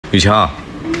雨晴，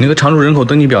那个常住人口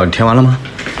登记表你填完了吗？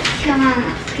填完了，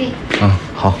给。嗯，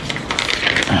好。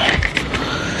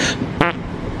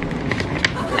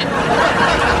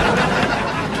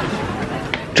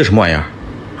这什么玩意儿？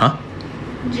啊？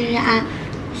这是俺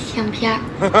相片。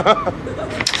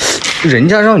人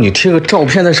家让你贴个照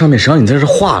片在上面，谁让你在这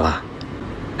画了？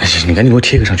哎，你赶紧给我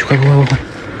贴个上去，快！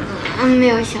没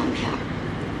有相片。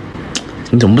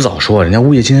你怎么不早说？人家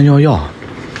物业今天就要。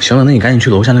行了，那你赶紧去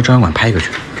楼下那照相馆拍一个去。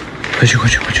快去！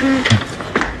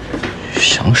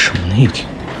想什么呢一天？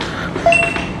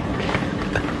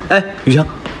哎，雨晴，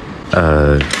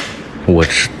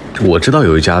我知道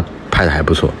有一家拍的还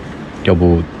不错，要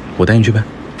不我带你去呗？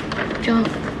走，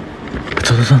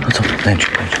带你去。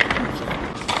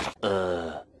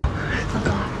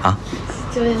啊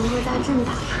9点多大这么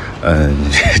大？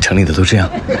城里的都这样。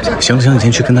行，你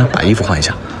先去跟他把衣服换一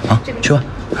下啊，去吧。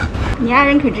你家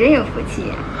人可真有福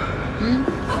气。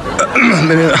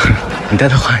没，你带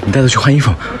他去换衣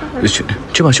服，去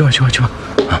吧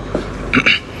啊。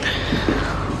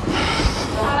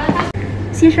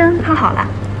先生，泡好了。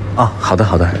啊，好的，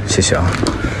谢谢啊。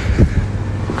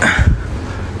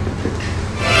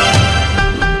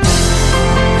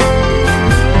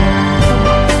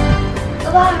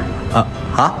老爸。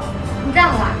啊？你站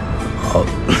好了。哦，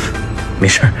没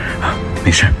事。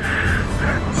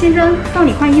先生，到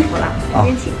你换衣服了，这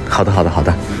边请。好的。老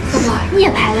爸，你也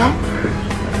拍了？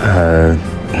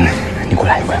你过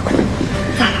来。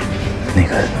咋了？那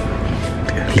个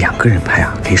2个人拍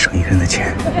啊，可以省1个人的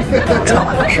钱，知道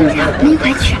吗？省钱，你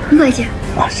快去。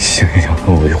啊，行，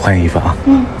我去换衣服啊。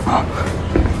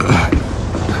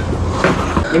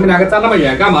你们2个站那么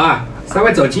远干嘛？稍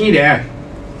微走近一点。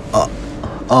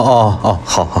哦，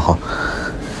好。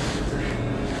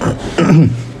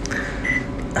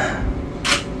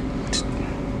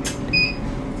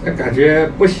这感觉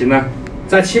不行了，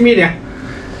再亲密一点。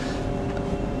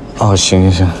哦，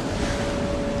行。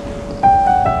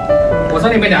我说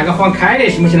你们2个放开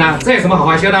点行不行啊？这有什么好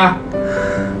害羞的？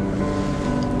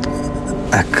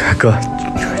哎，哥，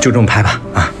就这么拍吧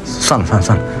啊！算了。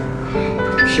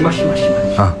行吧。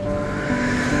啊。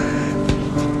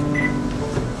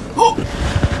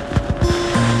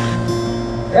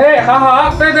哎，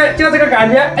好，对，就这个感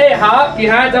觉。哎，好，底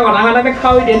盘再往男孩那边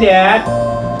靠一点点。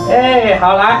哎，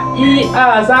好，来，1、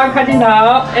2、3，看镜头。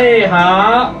哎，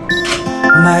好。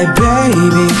My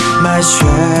baby, my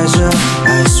treasure,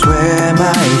 I swear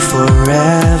my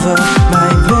forever.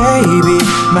 My baby,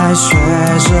 my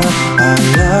treasure, I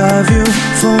love you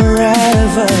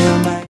forever.